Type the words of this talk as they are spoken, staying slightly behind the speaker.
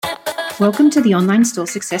Welcome to the Online Store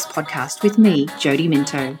Success Podcast with me, Jody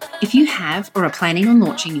Minto. If you have or are planning on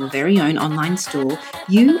launching your very own online store,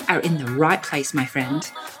 you are in the right place, my friend.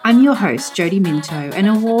 I'm your host, Jody Minto, an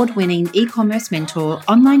award-winning e-commerce mentor,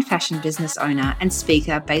 online fashion business owner, and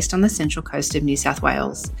speaker based on the Central Coast of New South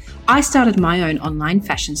Wales. I started my own online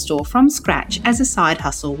fashion store from scratch as a side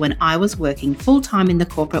hustle when I was working full-time in the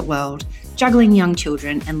corporate world, juggling young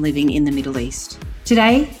children and living in the Middle East.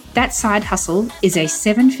 Today, that side hustle is a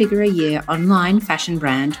 7-figure-a-year online fashion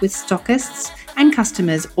brand with stockists and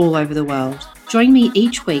customers all over the world. Join me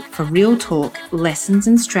each week for real talk, lessons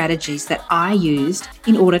and strategies that I used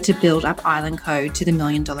in order to build up Island Co to the $1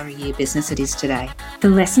 million a year business it is today. The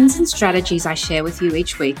lessons and strategies I share with you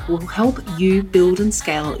each week will help you build and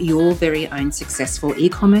scale your very own successful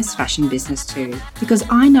e-commerce fashion business too, because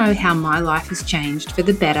I know how my life has changed for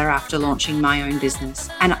the better after launching my own business,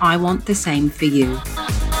 and I want the same for you.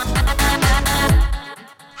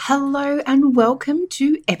 Hello and welcome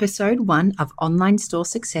to episode 1 of Online Store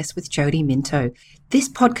Success with Jody Minto. This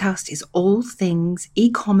podcast is all things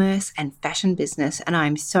e-commerce and fashion business, and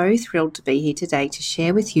I'm so thrilled to be here today to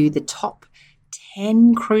share with you the top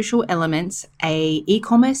 10 crucial elements a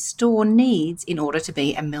e-commerce store needs in order to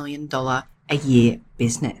be $1 million a year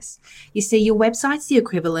business. You see, your website's the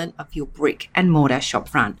equivalent of your brick and mortar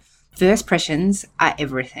shopfront. First impressions are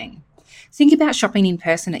everything. Think about shopping in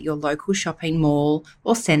person at your local shopping mall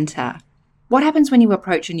or centre. What happens when you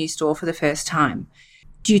approach a new store for the first time?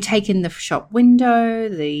 Do you take in the shop window,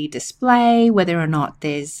 the display, whether or not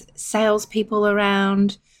there's salespeople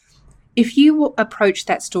around? If you approached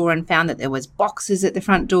that store and found that there was boxes at the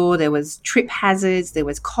front door, there was trip hazards, there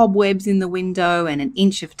was cobwebs in the window and an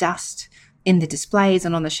inch of dust in the displays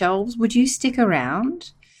and on the shelves, would you stick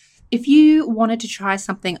around? If you wanted to try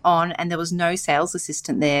something on and there was no sales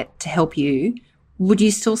assistant there to help you, would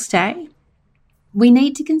you still stay? We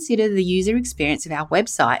need to consider the user experience of our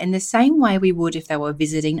website in the same way we would if they were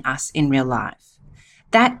visiting us in real life.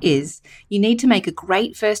 That is, you need to make a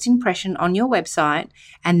great first impression on your website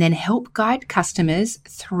and then help guide customers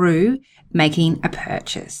through making a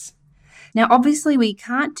purchase. Now, obviously, we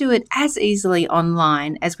can't do it as easily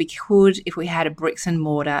online as we could if we had a bricks and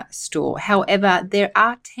mortar store. However, there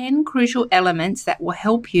are 10 crucial elements that will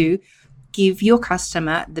help you give your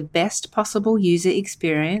customer the best possible user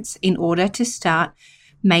experience in order to start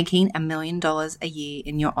making $1 million a year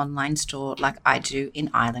in your online store like I do in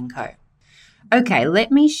Island Co. Okay,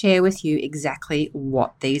 let me share with you exactly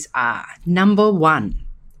what these are. Number 1,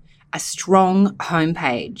 a strong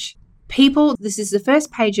homepage. People, this is the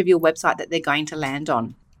first page of your website that they're going to land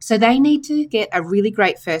on. So they need to get a really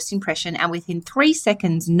great first impression and within 3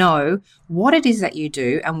 seconds know what it is that you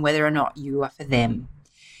do and whether or not you are for them.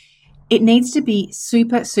 It needs to be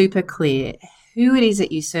super, super clear who it is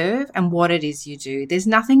that you serve and what it is you do. There's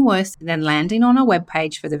nothing worse than landing on a web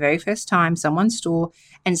page for the very first time, someone's store,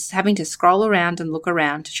 and having to scroll around and look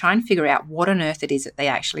around to try and figure out what on earth it is that they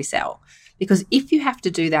actually sell. Because if you have to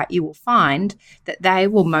do that, you will find that they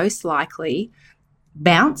will most likely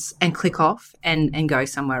bounce and click off and go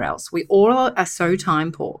somewhere else. We all are so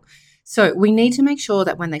time poor. So we need to make sure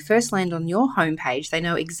that when they first land on your homepage, they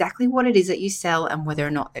know exactly what it is that you sell and whether or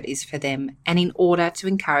not that is for them, and in order to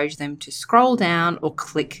encourage them to scroll down or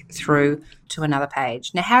click through to another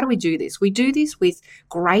page. Now, how do we do this? We do this with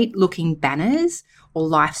great looking banners or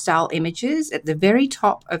lifestyle images at the very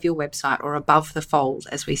top of your website or above the fold,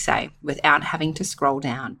 as we say, without having to scroll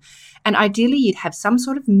down. And ideally, you'd have some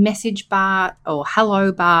sort of message bar or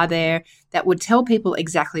hello bar there that would tell people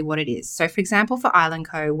exactly what it is. So, for example, for Island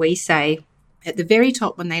Co, we say at the very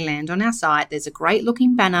top when they land on our site, there's a great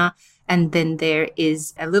looking banner, and then there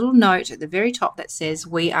is a little note at the very top that says,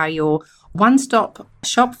 we are your one-stop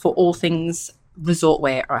shop for all things resort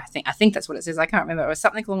wear, or I think that's what it says. I can't remember. It was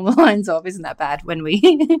something along the lines of, isn't that bad when we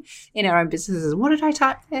in our own businesses, what did I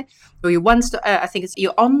type there? Or your I think it's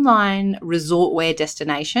your online resort wear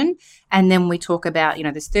destination. And then we talk about,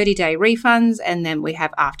 there's 30-day refunds, and then we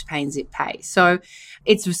have Afterpay and Zip Pay. So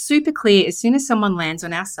it's super clear as soon as someone lands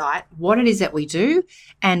on our site what it is that we do,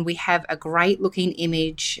 and we have a great looking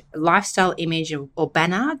image, lifestyle image or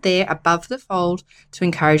banner there above the fold to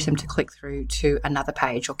encourage them to click through to another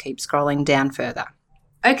page or keep scrolling down further.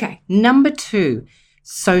 Okay, number 2,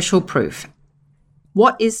 social proof.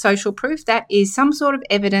 What is social proof? That is some sort of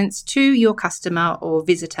evidence to your customer or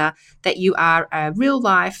visitor that you are a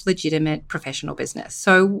real-life, legitimate professional business.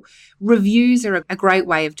 So reviews are a great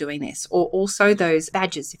way of doing this, or also those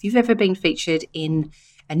badges. If you've ever been featured in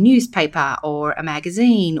a newspaper or a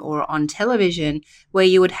magazine or on television where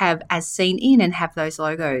you would have as seen in and have those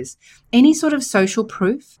logos, any sort of social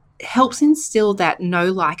proof helps instill that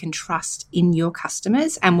know, like, and trust in your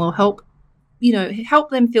customers and will help help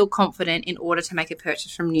them feel confident in order to make a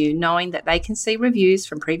purchase from you, knowing that they can see reviews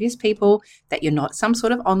from previous people, that you're not some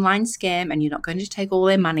sort of online scam and you're not going to take all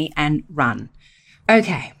their money and run.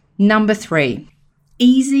 Okay, number 3,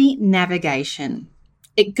 easy navigation.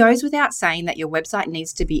 It goes without saying that your website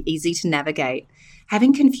needs to be easy to navigate.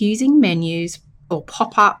 Having confusing menus or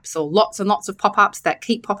pop-ups or lots and lots of pop-ups that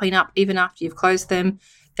keep popping up even after you've closed them,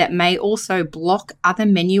 that may also block other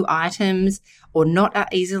menu items or not are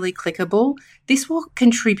easily clickable, this will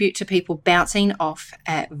contribute to people bouncing off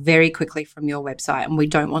very quickly from your website, and we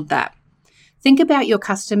don't want that. Think about your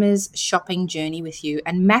customers' shopping journey with you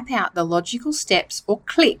and map out the logical steps or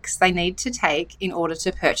clicks they need to take in order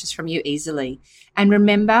to purchase from you easily. And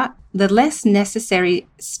remember, the less necessary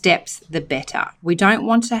steps, the better. We don't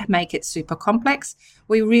want to make it super complex.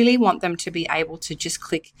 We really want them to be able to just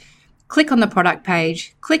click on the product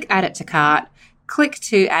page, click add it to cart, click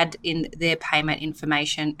to add in their payment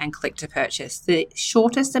information, and click to purchase. The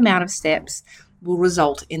shortest amount of steps will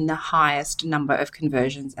result in the highest number of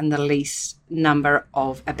conversions and the least number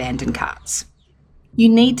of abandoned carts. You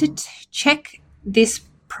need to check this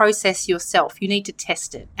process yourself. You need to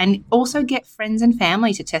test it and also get friends and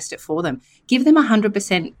family to test it for them. Give them a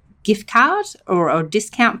 100% gift card or a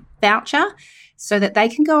discount voucher so that they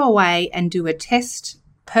can go away and do a test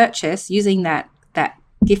purchase using that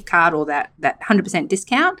gift card or that 100%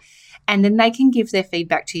 discount, and then they can give their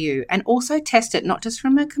feedback to you and also test it not just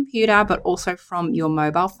from a computer but also from your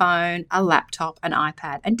mobile phone, a laptop, an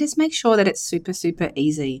iPad, and just make sure that it's super, super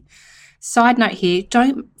easy. Side note here,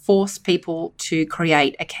 don't force people to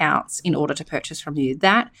create accounts in order to purchase from you.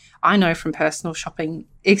 That, I know from personal shopping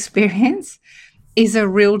experience, is a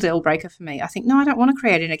real deal breaker for me. I think, no, I don't want to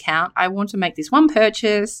create an account. I want to make this one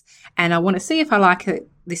purchase and I want to see if I like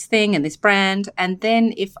this thing and this brand. And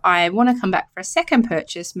then if I want to come back for a second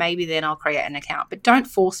purchase, maybe then I'll create an account. But don't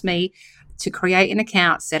force me to create an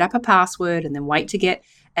account, set up a password, and then wait to get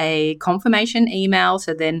a confirmation email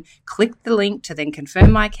to then click the link to then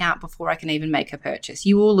confirm my account before I can even make a purchase.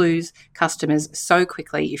 You will lose customers so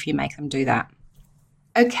quickly if you make them do that.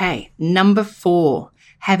 Okay, number 4,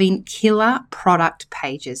 having killer product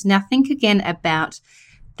pages. Now think again about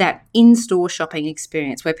that in-store shopping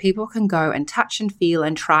experience where people can go and touch and feel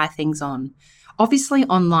and try things on. Obviously,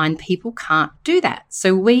 online, people can't do that.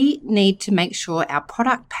 So we need to make sure our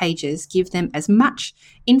product pages give them as much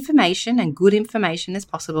information and good information as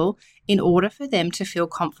possible in order for them to feel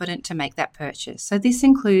confident to make that purchase. So this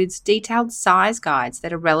includes detailed size guides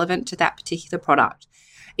that are relevant to that particular product.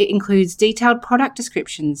 It includes detailed product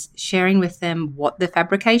descriptions, sharing with them what the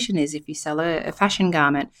fabrication is if you sell a fashion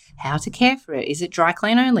garment, how to care for it. Is it dry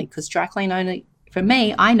clean only? Because dry clean only, for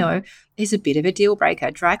me, I know, is a bit of a deal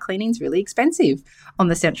breaker. Dry cleaning is really expensive on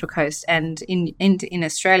the Central Coast and in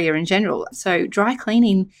Australia in general. So dry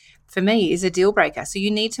cleaning for me is a deal breaker. So you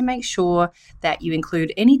need to make sure that you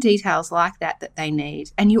include any details like that they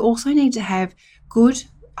need. And you also need to have good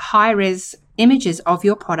high-res images of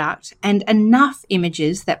your product and enough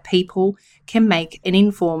images that people can make an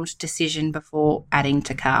informed decision before adding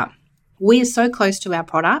to cart. We are so close to our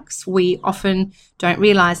products, we often don't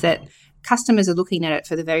realize that customers are looking at it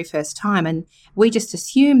for the very first time and we just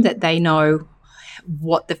assume that they know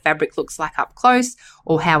what the fabric looks like up close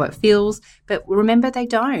or how it feels, but remember they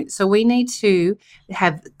don't. So we need to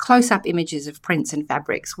have close-up images of prints and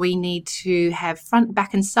fabrics. We need to have front,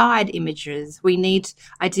 back and side images. We need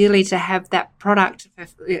ideally to have that product,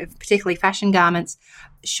 particularly fashion garments,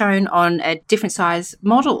 shown on a different size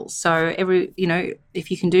models. So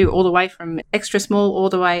if you can do all the way from extra small all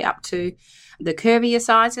the way up to the curvier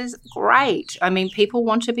sizes, great. I mean, people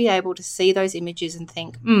want to be able to see those images and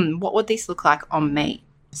think, what would this look like on me?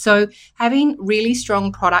 So having really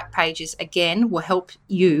strong product pages, again, will help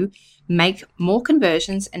you make more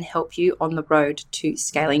conversions and help you on the road to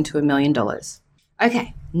scaling to $1 million.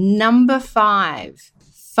 Okay, number 5,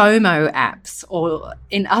 FOMO apps, or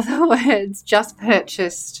in other words, just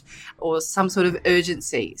purchased or some sort of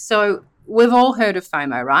urgency. So we've all heard of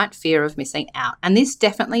FOMO, right? Fear of missing out. And this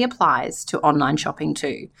definitely applies to online shopping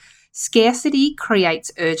too. Scarcity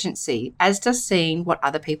creates urgency, as does seeing what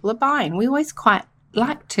other people are buying. We always quite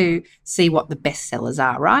like to see what the best sellers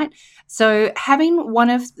are, right? So having one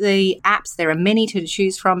of the apps, there are many to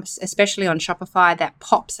choose from, especially on Shopify, that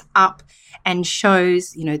pops up and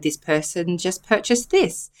shows, this person just purchased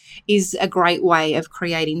this, is a great way of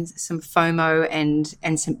creating some FOMO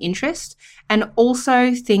and some interest. And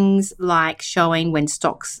also things like showing when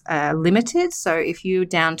stocks are limited. So if you're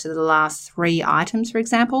down to the last 3 items, for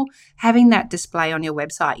example, having that display on your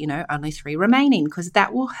website, only 3 remaining, because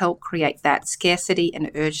that will help create that scarcity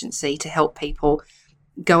and urgency to help people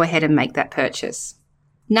go ahead and make that purchase.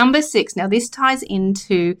 Number 6, now this ties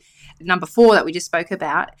into number 4 that we just spoke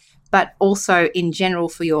about, but also in general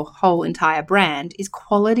for your whole entire brand, is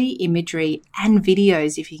quality imagery and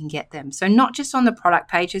videos if you can get them. So not just on the product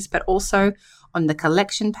pages, but also on the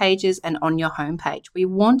collection pages and on your homepage. We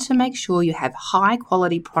want to make sure you have high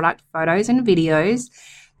quality product photos and videos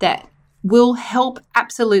that will help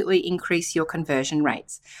absolutely increase your conversion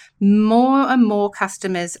rates. More and more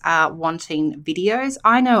customers are wanting videos.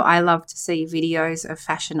 I know I love to see videos of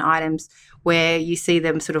fashion items where you see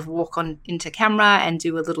them sort of walk on into camera and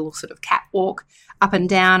do a little sort of catwalk up and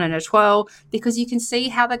down and a twirl, because you can see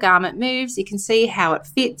how the garment moves, you can see how it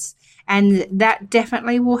fits, and that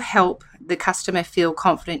definitely will help the customer feel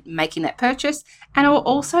confident making that purchase, and it will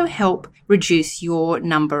also help reduce your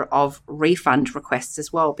number of refund requests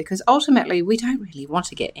as well, because ultimately we don't really want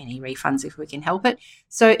to get any refunds if we can help it.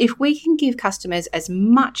 So if we can give customers as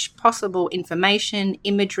much possible information,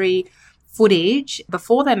 imagery, footage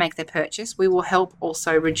before they make their purchase, we will help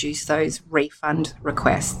also reduce those refund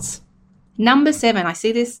requests. Number 7, I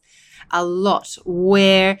see this a lot,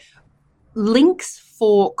 where links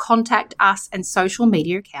for contact us and social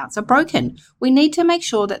media accounts are broken. We need to make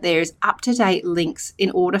sure that there's up-to-date links in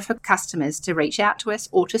order for customers to reach out to us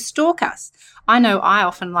or to stalk us. I know I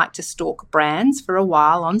often like to stalk brands for a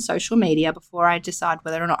while on social media before I decide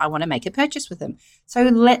whether or not I want to make a purchase with them. So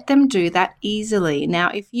let them do that easily. Now,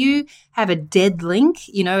 if you have a dead link,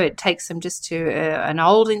 it takes them just to an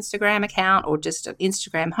old Instagram account or just an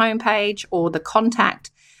Instagram homepage, or the contact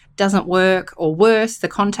doesn't work, or worse, the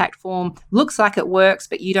contact form looks like it works,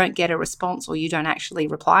 but you don't get a response or you don't actually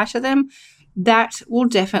reply to them, that will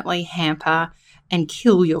definitely hamper and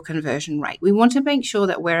kill your conversion rate. We want to make sure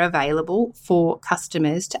that we're available for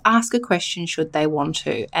customers to ask a question should they want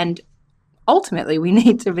to. And ultimately, we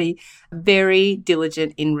need to be very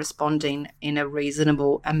diligent in responding in a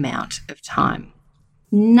reasonable amount of time.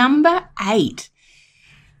 Number 8.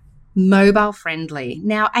 Mobile friendly.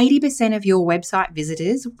 Now, 80% of your website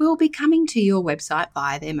visitors will be coming to your website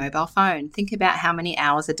via their mobile phone. Think about how many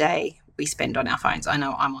hours a day we spend on our phones. I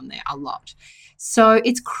know I'm on there a lot. So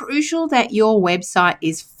it's crucial that your website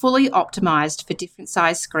is fully optimized for different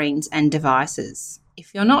size screens and devices.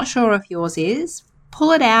 If you're not sure if yours is,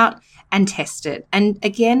 pull it out and test it. And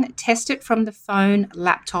again, test it from the phone,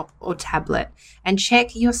 laptop, or tablet, and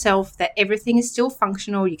check yourself that everything is still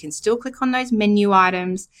functional. You can still click on those menu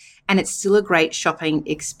items, and it's still a great shopping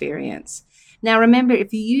experience. Now, remember,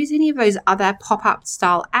 if you use any of those other pop-up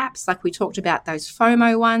style apps, like we talked about, those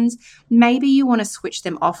FOMO ones, maybe you want to switch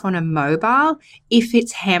them off on a mobile if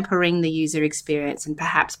it's hampering the user experience and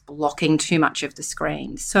perhaps blocking too much of the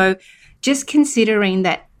screen. So just considering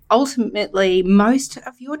that ultimately most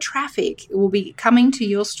of your traffic will be coming to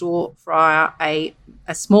your store via a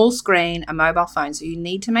small screen, a mobile phone. So you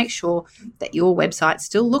need to make sure that your website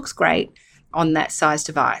still looks great on that size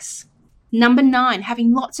device. Number 9,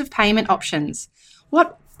 having lots of payment options.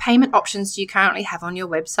 What payment options do you currently have on your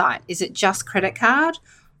website? Is it just credit card?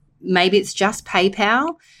 Maybe it's just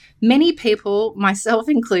PayPal. Many people, myself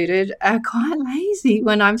included, are quite lazy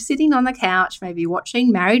when I'm sitting on the couch, maybe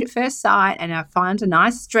watching Married at First Sight, and I find a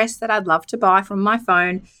nice dress that I'd love to buy from my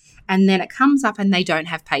phone, and then it comes up and they don't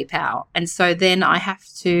have PayPal. And so then I have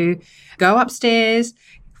to go upstairs,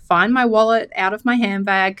 find my wallet out of my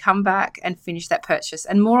handbag, come back and finish that purchase.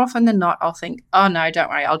 And more often than not, I'll think, oh no, don't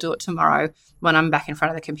worry, I'll do it tomorrow when I'm back in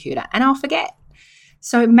front of the computer, and I'll forget.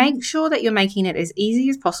 So make sure that you're making it as easy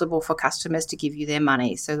as possible for customers to give you their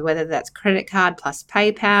money. So whether that's credit card plus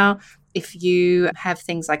PayPal, if you have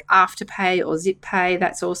things like Afterpay or ZipPay,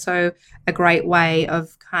 that's also a great way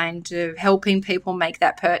of kind of helping people make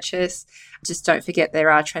that purchase. Just don't forget there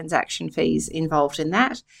are transaction fees involved in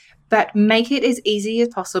that. But make it as easy as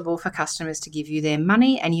possible for customers to give you their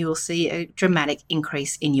money, and you will see a dramatic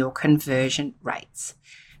increase in your conversion rates.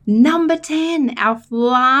 Number 10, our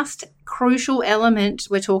last crucial element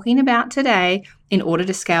we're talking about today in order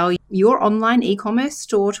to scale your online e-commerce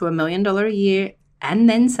store to $1 million a year and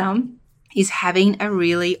then some, is having a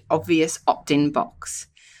really obvious opt-in box.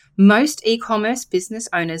 Most e-commerce business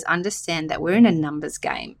owners understand that we're in a numbers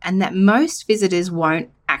game and that most visitors won't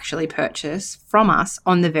actually purchase from us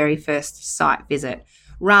on the very first site visit.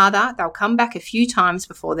 Rather, they'll come back a few times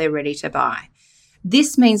before they're ready to buy.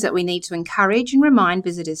 This means that we need to encourage and remind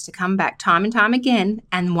visitors to come back time and time again,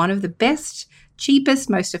 and one of the best, cheapest,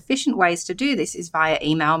 most efficient ways to do this is via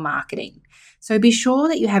email marketing. So be sure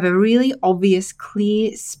that you have a really obvious,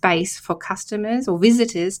 clear space for customers or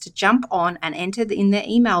visitors to jump on and enter in their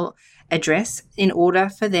email address in order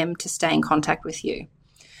for them to stay in contact with you.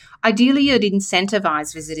 Ideally, you'd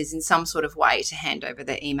incentivize visitors in some sort of way to hand over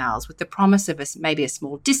their emails with the promise of maybe a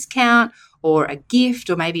small discount or a gift,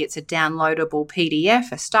 or maybe it's a downloadable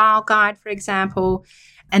PDF, a style guide, for example.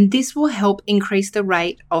 And this will help increase the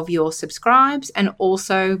rate of your subscribes and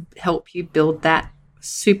also help you build that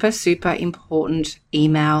super, super important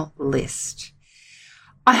email list.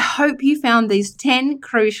 I hope you found these 10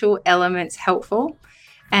 crucial elements helpful,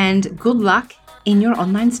 and good luck in your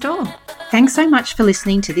online store. Thanks so much for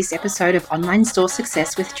listening to this episode of Online Store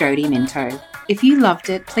Success with Jody Minto. If you loved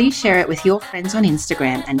it, please share it with your friends on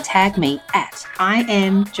Instagram and tag me at I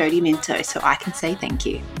am Jody Minto so I can say thank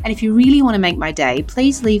you. And if you really want to make my day,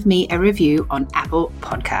 please leave me a review on Apple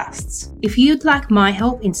Podcasts. If you'd like my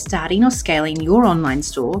help in starting or scaling your online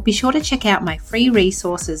store, be sure to check out my free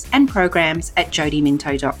resources and programs at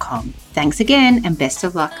jodyminto.com. Thanks again and best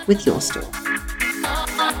of luck with your store.